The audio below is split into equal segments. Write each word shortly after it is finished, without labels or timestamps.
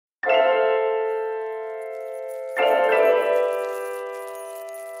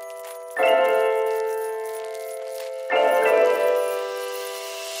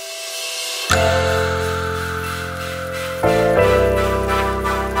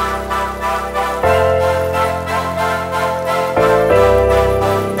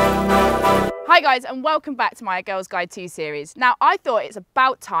guys, and welcome back to my Girls Guide 2 series. Now, I thought it's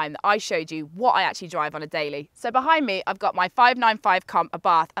about time that I showed you what I actually drive on a daily. So behind me, I've got my 595 comp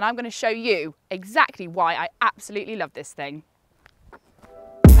Abarth, and I'm going to show you exactly why I absolutely love this thing.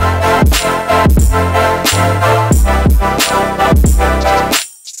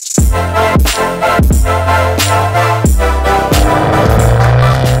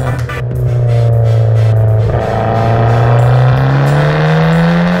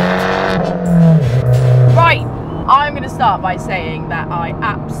 I'm going to start by saying that I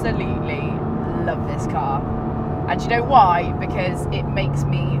absolutely love this car. And you know why? Because it makes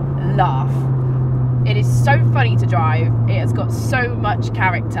me laugh. It is so funny to drive. It has got so much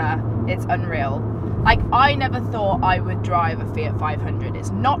character. It's unreal. Like, I never thought I would drive a Fiat 500.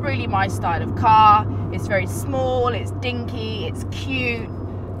 It's not really my style of car. It's very small, it's dinky, it's cute.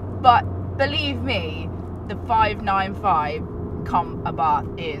 But believe me, the 595 comp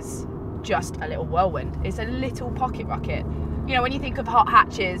Abarth is just a little whirlwind. It's a little pocket rocket. You know, when you think of hot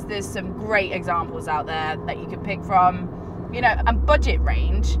hatches, there's some great examples out there that you can pick from. You know, and budget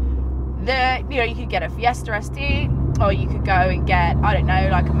range, you could get a Fiesta ST, or you could go and get, I don't know,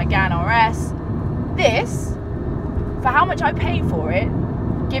 like a Megane RS. This, for how much I pay for it,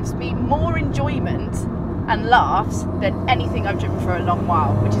 gives me more enjoyment and laughs than anything I've driven for a long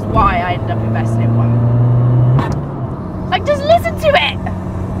while, which is why I ended up investing in one. Like, just listen to it!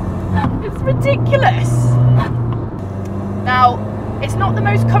 It's ridiculous. Now, it's not the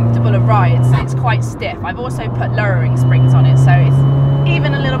most comfortable of rides. It's quite stiff. I've also put lowering springs on it, so it's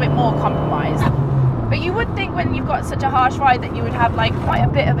even a little bit more compromised. But you would think when you've got such a harsh ride that you would have like quite a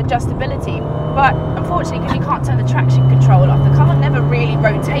bit of adjustability. But unfortunately, because you can't turn the traction control off, the car never really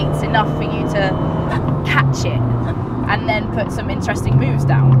rotates enough for you to catch it and then put some interesting moves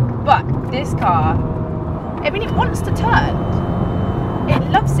down. But this car, I mean, it wants to turn. It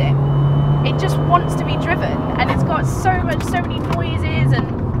loves it. It just wants to be driven, and it's got so many noises, and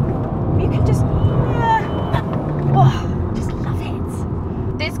you can just love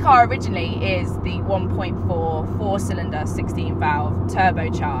it. This car originally is the 1.4 4-cylinder 16 valve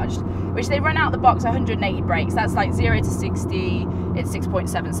turbocharged, which they run out the box 180 brakes. That's like 0 to 60 in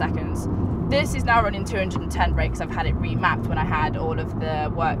 6.7 seconds. This is now running 210 brakes. I've had it remapped when I had all of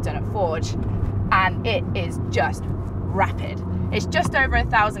the work done at Forge, and it is just rapid. It's just over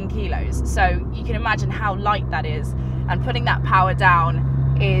 1,000 kilos, so you can imagine how light that is, and putting that power down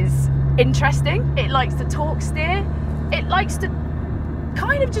is interesting. It likes to torque steer. It likes to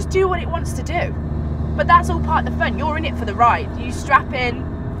kind of just do what it wants to do, but that's all part of the fun. You're in it for the ride. You strap in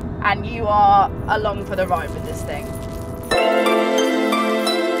and you are along for the ride with this thing.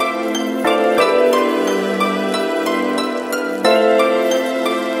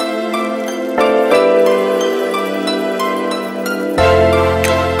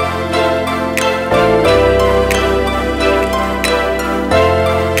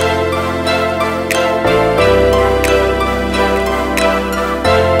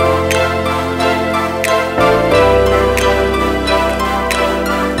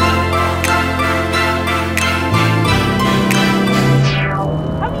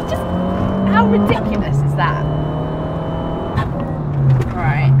 Ridiculous is that?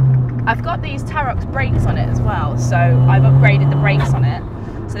 Right, I've got these Tarox brakes on it as well, so I've upgraded the brakes on it.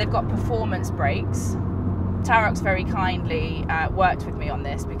 So they've got performance brakes. Tarox very kindly worked with me on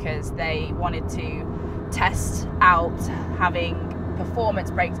this because they wanted to test out having performance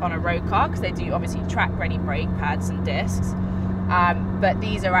brakes on a road car, because they do obviously track ready brake pads and discs, but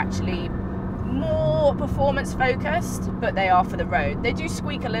these are actually more performance focused, but they are for the road. They do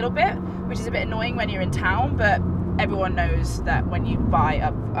squeak a little bit, which is a bit annoying when you're in town, but everyone knows that when you buy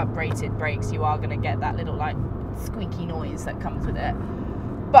uprated brakes, you are going to get that little like squeaky noise that comes with it.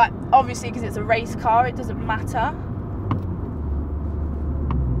 But obviously, because it's a race car, it doesn't matter.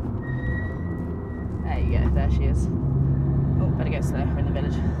 There you go, there she is. Oh, better go slow, we're in the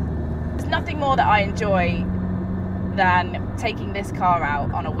village. There's nothing more that I enjoy than taking this car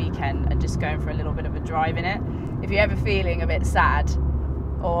out on a weekend and just going for a little bit of a drive in it. If you're ever feeling a bit sad,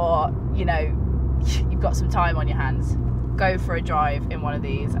 or you know, you've got some time on your hands, go for a drive in one of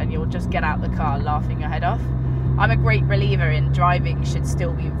these and you'll just get out the car laughing your head off. I'm a great believer in driving should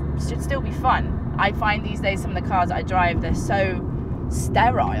still be fun. I find these days some of the cars that I drive, they're so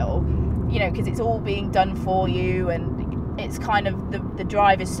sterile, you know, because it's all being done for you, and it's kind of the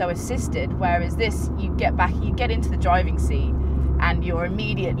drive is so assisted, whereas this, you get into the driving seat and you're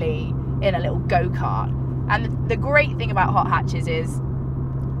immediately in a little go-kart. And the great thing about hot hatches is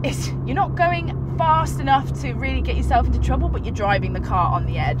you're not going fast enough to really get yourself into trouble, but you're driving the car on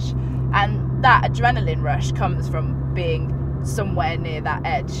the edge, and that adrenaline rush comes from being somewhere near that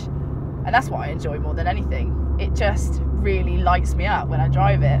edge. And that's what I enjoy more than anything. It just really lights me up when I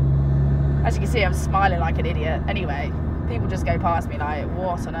drive it. As you can see, I'm smiling like an idiot. Anyway, people just go past me like,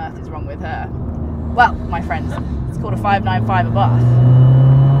 what on earth is wrong with her? Well, my friends, it's called a 595 Abarth.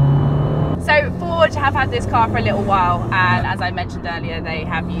 So Ford have had this car for a little while, and as I mentioned earlier, they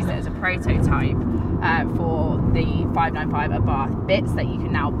have used it as a prototype for the 595 Abarth bits that you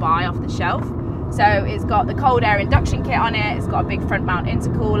can now buy off the shelf. So it's got the cold air induction kit on it, it's got a big front mount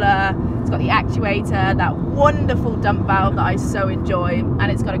intercooler, it's got the actuator, that wonderful dump valve that I so enjoy,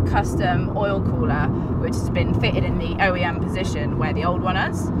 and it's got a custom oil cooler which has been fitted in the OEM position where the old one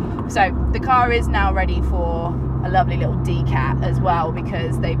is. So the car is now ready for a lovely little decat as well,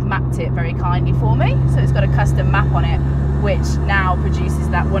 because they've mapped it very kindly for me. So it's got a custom map on it which now produces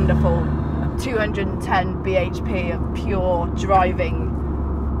that wonderful 210 bhp of pure driving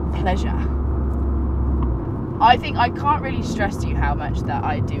pleasure. I think I can't really stress to you how much that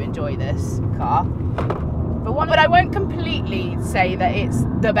I do enjoy this car. But I won't completely say that it's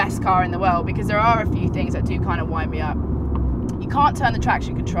the best car in the world, because there are a few things that do kind of wind me up. You can't turn the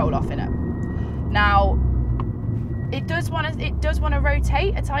traction control off in it. Now, it does want to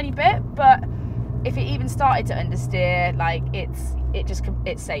rotate a tiny bit, but if it even started to understeer, like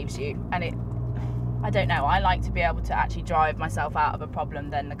it saves you. And I don't know, I like to be able to actually drive myself out of a problem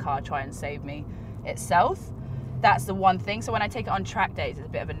than the car try and save me itself. That's the one thing. So when I take it on track days, it's a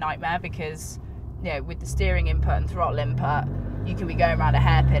bit of a nightmare, because you know, with the steering input and throttle input, you can be going around a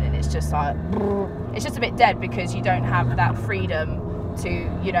hairpin and it's just like, it's just a bit dead, because you don't have that freedom to,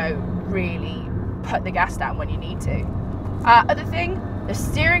 you know, really put the gas down when you need to. Other thing, the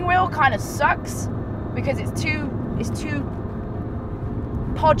steering wheel kind of sucks, because it's too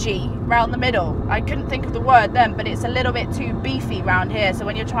podgy round the middle. I couldn't think of the word then, but it's a little bit too beefy round here. So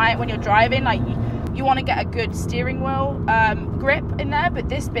when you're driving, like you want to get a good steering wheel grip in there, but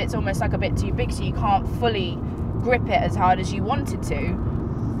this bit's almost like a bit too big, so you can't fully grip it as hard as you wanted to.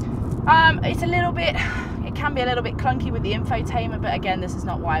 It's a little bit, it can be a little bit clunky with the infotainment, but again, this is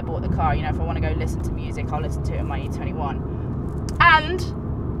not why I bought the car. You know, if I want to go listen to music, I'll listen to it on my E21.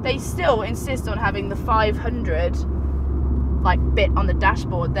 And they still insist on having the 500 like bit on the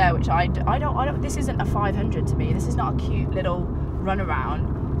dashboard there, which I don't, this isn't a 500 to me. This is not a cute little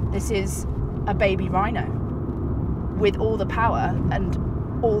runaround. This is a baby Rhino with all the power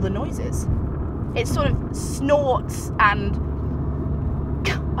and all the noises. It sort of snorts, and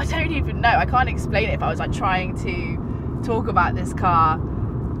I don't even know, I can't explain it if I was like trying to talk about this car.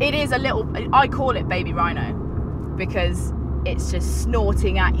 It is a little, I call it baby Rhino, because it's just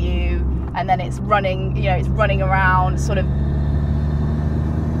snorting at you, and then it's running, you know, it's running around sort of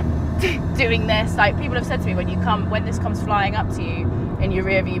doing this. Like, people have said to me, when this comes flying up to you in your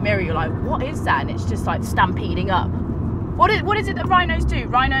rear view mirror, you're like, what is that? And it's just like stampeding up. What is it that rhinos do?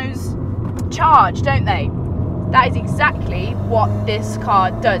 Rhinos charge, don't they? That is exactly what this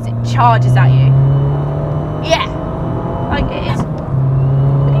car does. It charges at you. Yeah, like it is.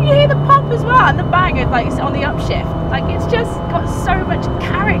 You hear the pop as well, and the bang of like it's on the upshift. Like, it's just got so much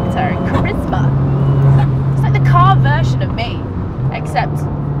character and charisma. It's like the car version of me, except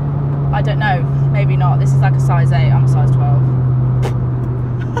I don't know, maybe not. This is like a size 8. I'm a size 12.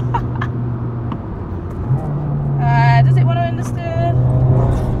 Does it want to understand?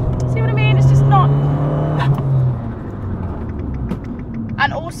 See what I mean? It's just not.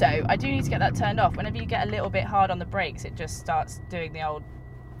 And also, I do need to get that turned off. Whenever you get a little bit hard on the brakes, it just starts doing the old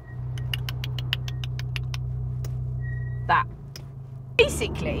that.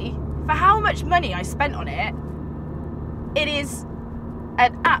 Basically, for how much money I spent on it, it is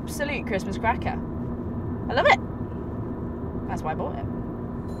an absolute Christmas cracker. I love it. That's why I bought it.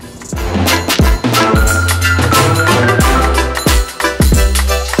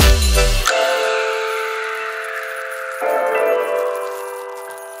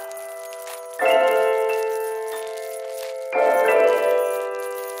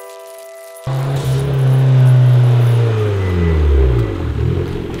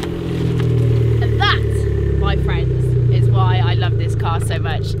 So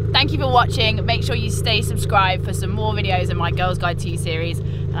much. Thank you for watching. Make sure you stay subscribed for some more videos in my Girls Guide 2 series,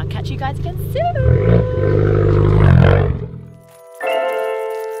 and I'll catch you guys again soon.